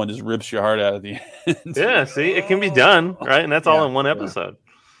other one just rips your heart out at the end. Yeah, see, it can be done, right? And that's all in one episode.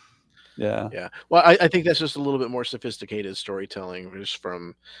 Yeah. Well, I think that's just a little bit more sophisticated storytelling, just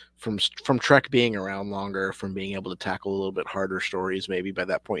from Trek being around longer, from being able to tackle a little bit harder stories, maybe by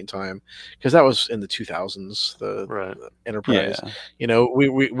that point in time, because that was in the 2000s, the Enterprise. Yeah.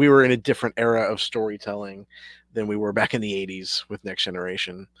 We were in a different era of storytelling than we were back in the 80s with Next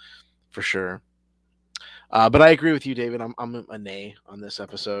Generation, for sure. But I agree with you, David. I'm a nay on this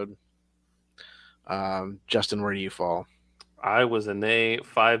episode. Justin, where do you fall? I was a nay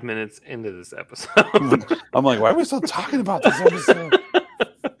 5 minutes into this episode. I'm like, why are we still talking about this episode?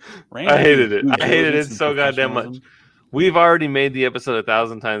 I hated it. I hated it so goddamn much. We've already made the episode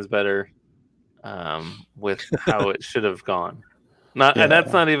 1,000 times better with how it should have gone. And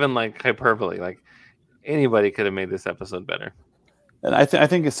that's not even like hyperbole. Like, anybody could have made this episode better. And I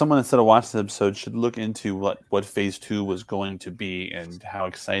think if someone instead of watching this episode should look into what Phase 2 was going to be and how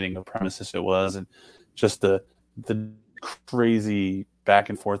exciting a premises it was, and just the crazy back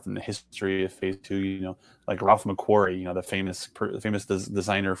and forth in the history of Phase 2. Like Ralph McQuarrie, the famous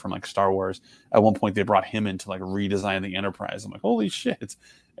designer from like Star Wars. At one point, they brought him in to like redesign the Enterprise. I'm like, holy shit!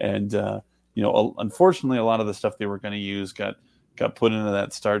 And unfortunately, a lot of the stuff they were going to use got put into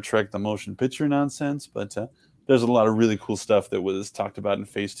that Star Trek the motion picture nonsense, but there's a lot of really cool stuff that was talked about in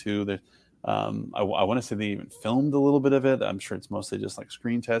Phase 2. That I want to say they even filmed a little bit of it. I'm sure it's mostly just like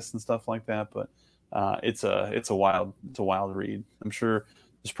screen tests and stuff like that, but it's a wild read. I'm sure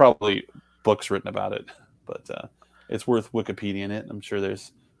there's probably books written about it, but it's worth Wikipediaing it. I'm sure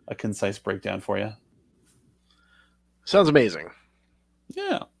there's a concise breakdown for you. Sounds amazing.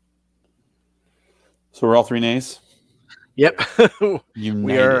 Yeah. So we're all 3 nays. Yep.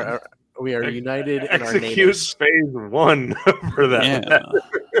 United. We are united. Execute Phase 1 for that. Yeah.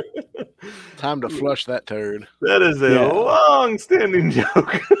 Time to flush that turd. That is a long-standing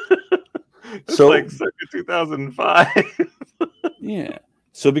joke. It's like circa 2005. Yeah.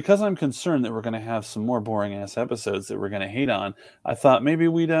 So because I'm concerned that we're going to have some more boring ass episodes that we're going to hate on, I thought maybe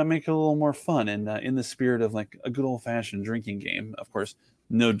we'd make it a little more fun and in the spirit of like a good old fashioned drinking game. Of course,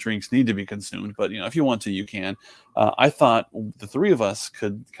 no drinks need to be consumed, but if you want to, you can. I thought the three of us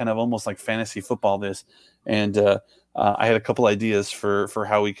could kind of almost like fantasy football this, and I had a couple ideas for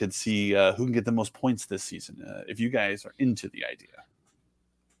how we could see who can get the most points this season. If you guys are into the idea,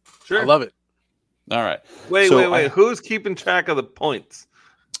 sure, I love it. All right. Wait. Who's keeping track of the points?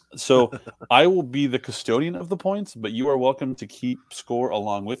 So I will be the custodian of the points, but you are welcome to keep score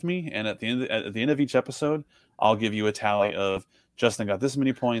along with me. And at the end of each episode, I'll give you a tally of Justin got this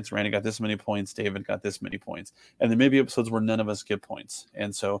many points, Randy got this many points, David got this many points, and there may be episodes where none of us get points.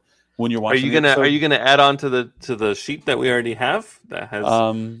 And so when you're watching, are you gonna add on to the sheet that we already have that has?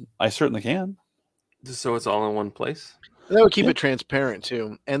 I certainly can. Just so it's all in one place. That would keep it transparent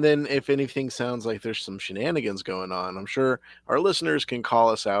too. And then if anything sounds like there's some shenanigans going on, I'm sure our listeners can call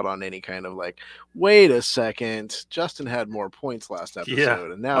us out on any kind of like, wait a second, Justin had more points last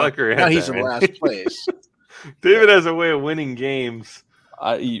episode, and now he's in last place. David has a way of winning games.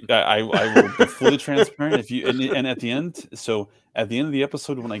 I will be fully transparent if you and at the end. So at the end of the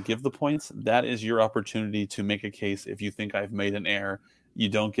episode, when I give the points, that is your opportunity to make a case. If you think I've made an error, you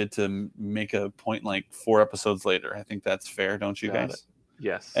don't get to make a point like 4 episodes later. I think that's fair, don't you guys?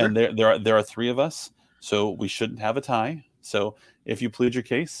 Yes. And there are 3 of us, so we shouldn't have a tie. So if you plead your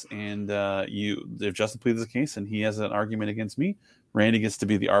case and if Justin pleads the case and he has an argument against me, Randy gets to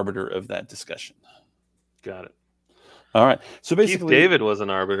be the arbiter of that discussion. Got it. All right. So basically, Keith David was an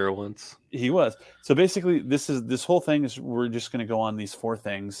arbiter once. He was. So basically, this whole thing is we're just going to go on these 4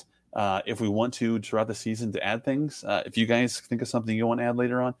 things. If we want to throughout the season to add things, if you guys think of something you want to add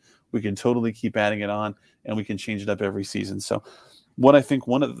later on, we can totally keep adding it on, and we can change it up every season. So what I think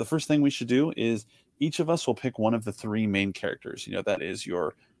the first thing we should do is each of us will pick one of the 3 main characters. That is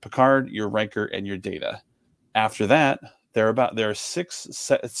your Picard, your Riker, and your Data. After that, there are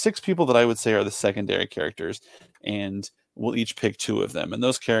 6 people that I would say are the secondary characters, and we'll each pick 2 of them. And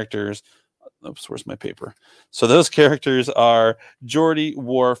those characters, oops, where's my paper? So those characters are Geordi,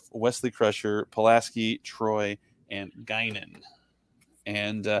 Worf, Wesley Crusher, Pulaski, Troy, and Guinan.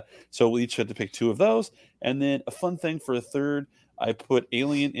 And so we each had to pick 2 of those. And then a fun thing for a third, I put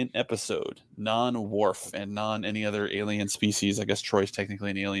alien in episode, non-Worf and non any other alien species. I guess Troy's technically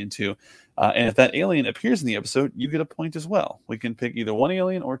an alien too. And if that alien appears in the episode, you get a point as well. We can pick either 1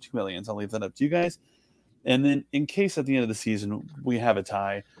 alien or 2 aliens. I'll leave that up to you guys. And then in case at the end of the season we have a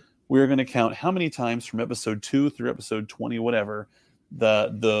tie, we're going to count how many times from episode 2 through episode 20, whatever,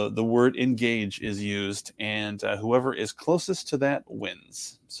 the word engage is used, and whoever is closest to that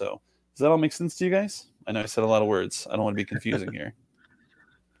wins. So does that all make sense to you guys? I know I said a lot of words. I don't want to be confusing here.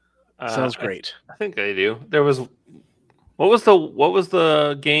 Sounds great. I think I do. There was what was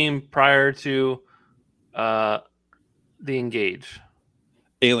the game prior to the engage?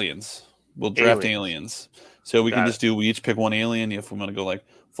 Aliens. We'll draft aliens. So we can just we each pick 1 alien. If we want to go like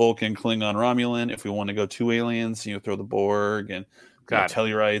Vulcan, Klingon, Romulan. If we want to go 2 aliens, throw the Borg and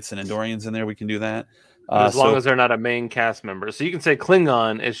Tellurites and Andorians in there, we can do that. As long as they're not a main cast member. So you can say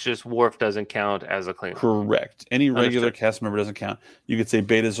Klingon, it's just Worf doesn't count as a Klingon. Correct. Any regular cast member doesn't count. You could say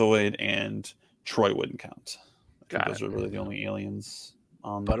Betazoid and Troy wouldn't count. Those are really the only aliens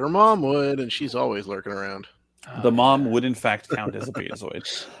on But her mom would, and she's always lurking around. The mom would in fact count as a Betazoid.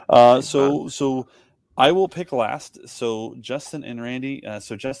 So I will pick last. So Justin and Randy.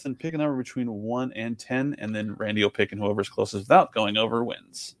 So Justin, pick a number between 1 and 10, and then Randy will pick, and whoever's closest without going over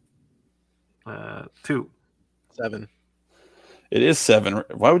wins. 2. 7. It is 7.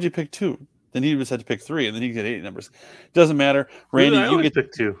 Why would you pick 2? Then he just had to pick 3, and then you get 8 numbers. Doesn't matter. Randy, you get to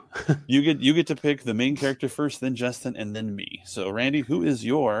pick 2. you get to pick the main character first, then Justin, and then me. So Randy, who is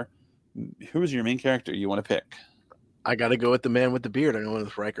your main character you want to pick? I got to go with the man with the beard. I'm going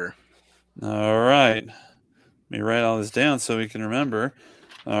with Riker. All right. Let me write all this down so we can remember.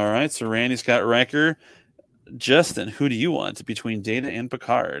 All right. So Randy's got Riker. Justin, who do you want between Data and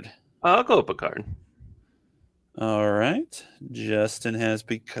Picard? I'll go with Picard. All right. Justin has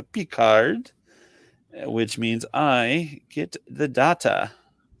Picard, which means I get the Data.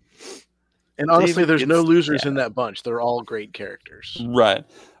 And honestly, there's no losers in that bunch. They're all great characters. Right.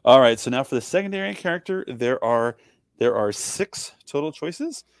 All right. So now for the secondary character, there are 6 total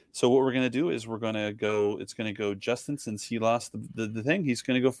choices. So what we're going to do is it's going to go Justin, since he lost the thing. He's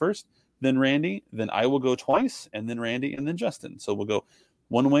going to go first, then Randy, then I will go twice, and then Randy, and then Justin. So we'll go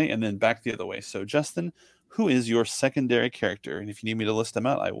one way and then back the other way. So Justin, who is your secondary character? And if you need me to list them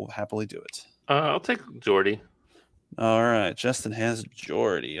out, I will happily do it. I'll take Geordi. All right. Justin has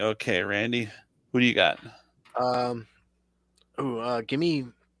Geordi. Okay, Randy, who do you got? Give me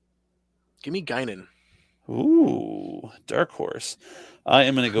Guinan. Ooh, dark horse. I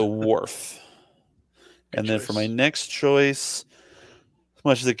am going to go Worf. And then for my next choice, As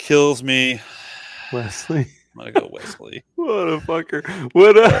much as it kills me, Wesley. I'm gonna go Wesley. What a fucker.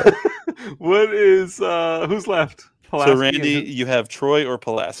 What is who's left? Pulaski, so Randy, you have Troy or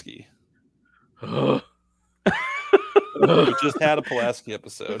Pulaski? We just had a Pulaski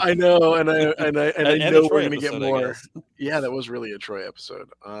episode. I know, and I know we're gonna get more. Yeah, that was really a Troy episode.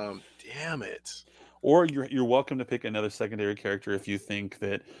 Damn it. Or you're welcome to pick another secondary character if you think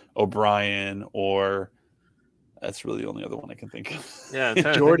that O'Brien or that's really the only other one I can think of. Yeah,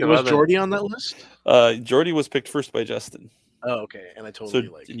 Jordy on that list? Jordy was picked first by Justin. Oh, okay. And I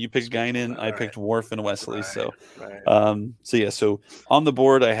totally you picked Guinan, I picked Worf and Wesley. Right. So on the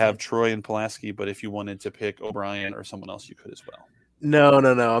board I have Troy and Pulaski, but if you wanted to pick O'Brien or someone else, you could as well. No.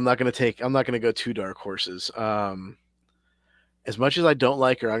 I'm not gonna go two dark horses. As much as I don't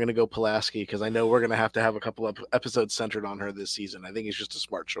like her, I'm gonna go Pulaski because I know we're gonna have a couple of episodes centered on her this season. I think it's just a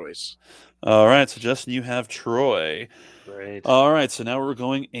smart choice. All right, so Justin, you have Troy. Great. All right, so now we're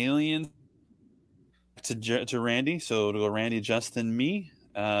going alien to Randy. So to go Randy, Justin, me.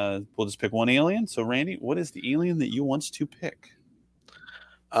 We'll just pick one alien. So Randy, what is the alien that you want to pick?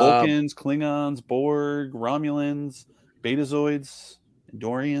 Vulcans, Klingons, Borg, Romulans, Betazoids,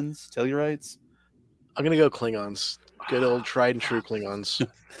 Andorians, Tellurites. I'm gonna go Klingons. Good old tried and true Klingons.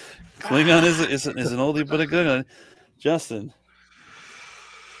 Klingon is an oldie but a good one. Justin.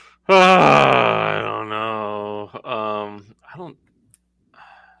 I don't know.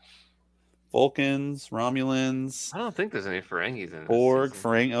 Vulcans, Romulans. I don't think there's any Ferengis in this. Borg,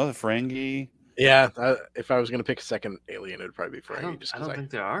 Ferengi. Yeah, if I was going to pick a second alien, it would probably be Ferengi. I don't think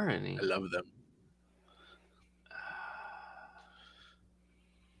there are any. I love them.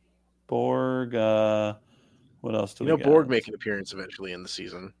 Borg. What else do we got? Borg make an appearance eventually in the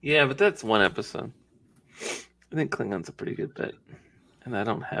season. Yeah, but that's one episode. I think Klingon's a pretty good bet, and I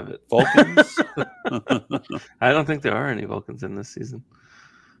don't have it. Vulcans? I don't think there are any Vulcans in this season.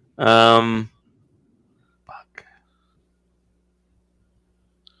 Fuck.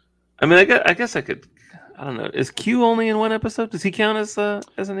 I mean, I guess I could. I don't know. Is Q only in one episode? Does he count as an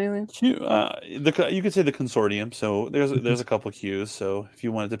alien? Q. You could say the consortium. So there's a couple Qs. So if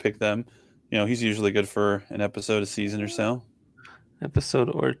you wanted to pick them. He's usually good for an episode a season or so. Episode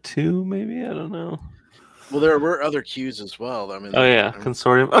or two, maybe? I don't know. Well, there were other Qs as well.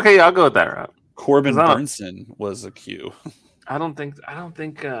 Consortium. Okay, I'll go with that route. Corbin Burnson was a Q. I don't think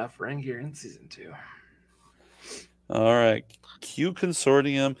Ferengi are in season 2. All right, Q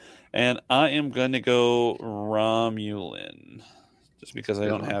Consortium, and I am going to go Romulan, just because I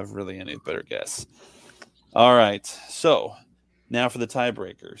don't have really any better guess. All right, so. Now for the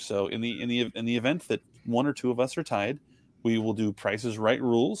tiebreaker. So in the event that one or two of us are tied, we will do Price is Right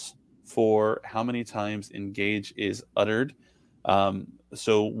rules for how many times engage is uttered.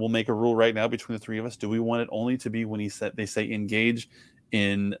 So we'll make a rule right now between the three of us. Do we want it only to be when they say engage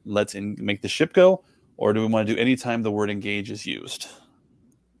in make the ship go, or do we want to do any time the word engage is used?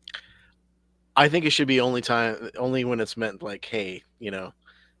 I think it should be only when it's meant like, hey,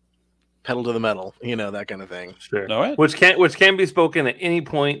 pedal to the metal, that kind of thing. Sure. All right. Which can be spoken at any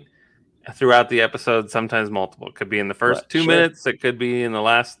point throughout the episode, sometimes multiple. It could be in the first 2 minutes. It could be in the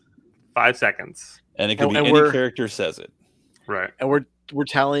last 5 seconds. And it could be any character says it. Right. And we're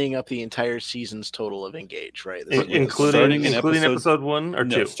tallying up the entire season's total of engage, right? Including episode 1 or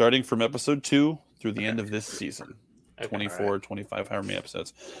 2? Starting from episode 2 through the end of this season. 24, 25, however many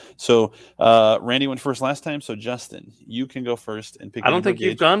episodes. So Randy went first last time. So Justin, you can go first and pick. I don't think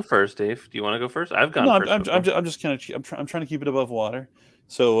you've gone first, Dave. Do you want to go first? I've gone first. I'm just kind of. I'm trying to keep it above water.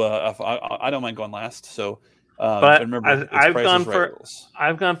 So I don't mind going last. So, but remember, I've gone first.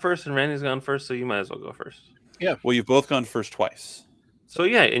 I've gone first, and Randy's gone first. So you might as well go first. Yeah. Well, you've both gone first twice. So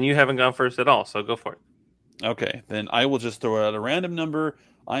yeah, and you haven't gone first at all. So go for it. Okay, then I will just throw out a random number.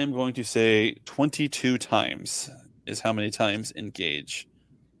 I am going to say 22 times. Is how many times engage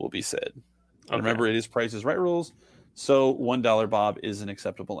will be said. Okay. Remember, it is Price is Right rules, so $1 Bob is an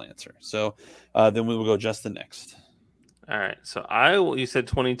acceptable answer. So then we will go Justin next. All right. So you said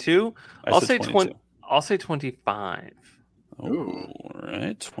 22. I'll say 20. I'll say 25. Oh, all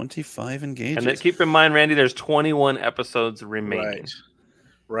right. 25 engages. And keep in mind, Randy, there's 21 episodes remaining.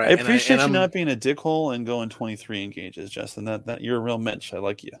 Right. I appreciate you not being a dickhole and going 23 engages, Justin. That you're a real mensch. I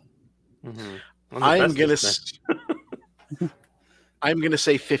like you. Mm-hmm. I'm gonna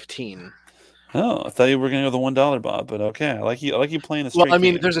say 15. Oh, I thought you were gonna go the $1 Bob, but okay. I like you playing a straight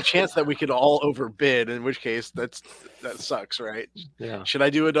game. There's a chance that we could all overbid, in which case that sucks, right? Yeah. Should I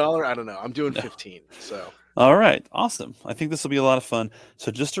do $1? I don't know. I'm doing 15. So. All right, awesome. I think this will be a lot of fun.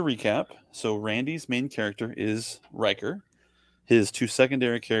 So just to recap, Randy's main character is Riker. His two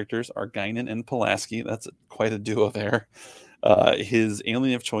secondary characters are Guinan and Pulaski. That's quite a duo there. His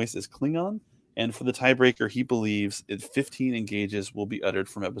alien of choice is Klingon, and for the tiebreaker, he believes 15 engages will be uttered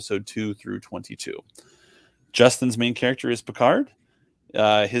from episode 2 through 22. Justin's main character is Picard.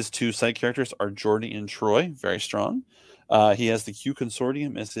 His 2 side characters are Geordi and Troy, very strong. He has the Q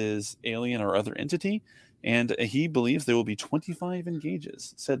Consortium as his alien or other entity, and he believes there will be 25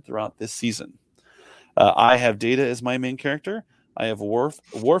 engages said throughout this season. I have Data as my main character. I have Worf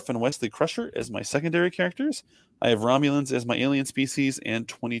and Wesley Crusher as my secondary characters. I have Romulans as my alien species, and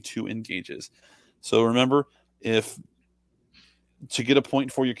 22 engages. So remember, if to get a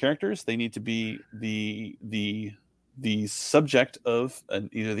point for your characters, they need to be the subject of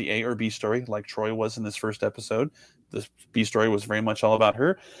either the A or B story, like Troy was in this first episode. The B story was very much all about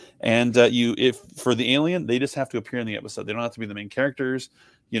her. And if for the alien, they just have to appear in the episode. They don't have to be the main characters.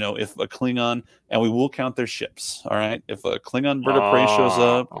 If a Klingon, and we will count their ships. All right. If a Klingon bird of prey shows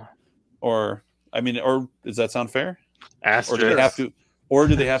up, or does that sound fair? Asterisk. Or do they have to? Or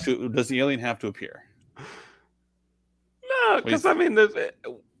do they have to? Does the alien have to appear? No, because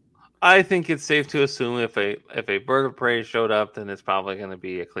I think it's safe to assume if a bird of prey showed up, then it's probably going to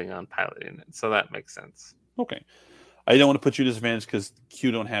be a Klingon piloting it. So that makes sense. Okay. I don't want to put you at disadvantage because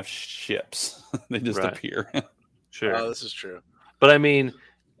Q don't have ships; they just appear. Sure. Oh, this is true. But I mean,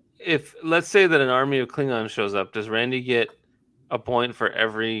 if let's say that an army of Klingons shows up, does Randy get a point for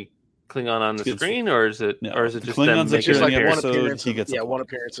every Klingon on the screen, or is it just Klingons them making like appearance? one appearance? He gets one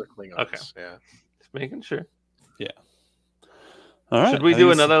appearance of Klingons. Okay. Yeah. Just making sure. Yeah. All right. Should we do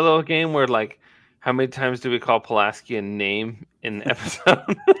another little game where, like, how many times do we call Pulaski a name in the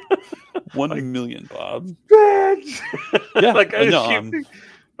episode? 1 million, Bob. Bitch! Yeah. Like, I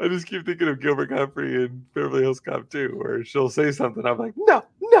just keep thinking of Gilbert Godfrey and Beverly Hills Cop 2, where she'll say something. I'm like, no.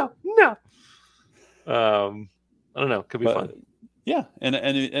 I don't know. Could be fun. Yeah, and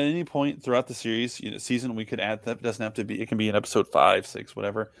at any point throughout the series, season, we could add that. It doesn't have to be. It can be in episode 5, 6,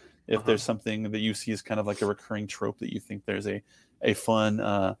 whatever. If there's something that you see as kind of like a recurring trope that you think there's a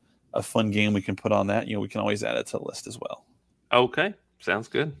fun game we can put on that, we can always add it to the list as well. Okay, sounds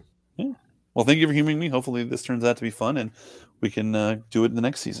good. Yeah. Well, thank you for humoring me. Hopefully, this turns out to be fun, and we can do it in the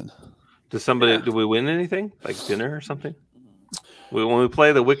next season. Do we win anything, like dinner or something? When we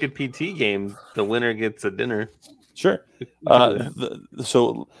play the Wicked PT game, the winner gets a dinner. Sure.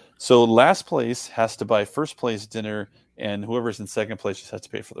 So last place has to buy first place dinner, and whoever's in second place just has to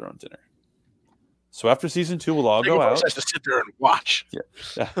pay for their own dinner. So after season 2, we'll all go out. Has to sit there and watch.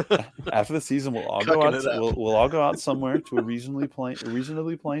 Yeah. After the season, we'll all go out. We'll all go out somewhere to a reasonably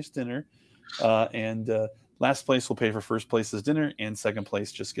priced dinner, and last place will pay for first place's dinner, and second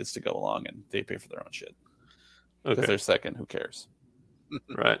place just gets to go along and they pay for their own shit. Because they're second, who cares?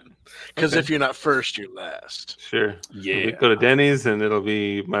 Right. Because if you're not first, you're last. Sure. Yeah. We go to Denny's and it'll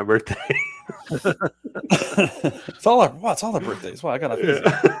be my birthday. It's all our birthdays. Well, I got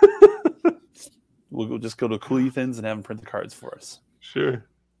a We'll just go to Cool Ethan's and have them print the cards for us. Sure.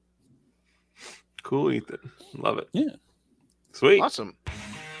 Cool Ethan. Love it. Yeah. Sweet. Awesome.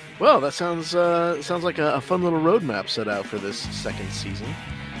 Well, that sounds like a fun little roadmap set out for this second season.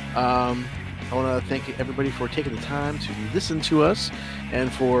 I want to thank everybody for taking the time to listen to us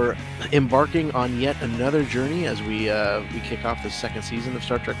and for embarking on yet another journey as we kick off the second season of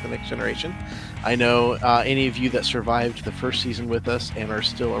Star Trek The Next Generation. I know any of you that survived the first season with us and are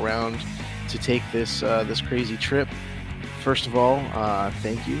still around to take this crazy trip. First of all,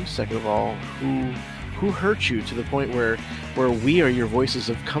 thank you. Second of all, who hurt you to the point where we are your voices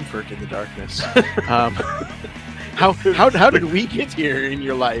of comfort in the darkness? How did we get here in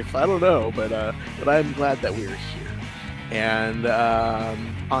your life? I don't know, but I'm glad that we're here. And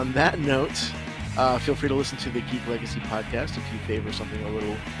on that note, feel free to listen to the Geek Legacy podcast if you favor something a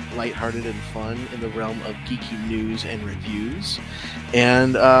little lighthearted and fun in the realm of geeky news and reviews.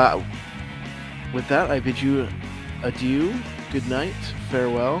 And with that, I bid you adieu, good night,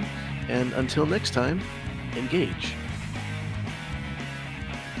 farewell, and until next time, engage.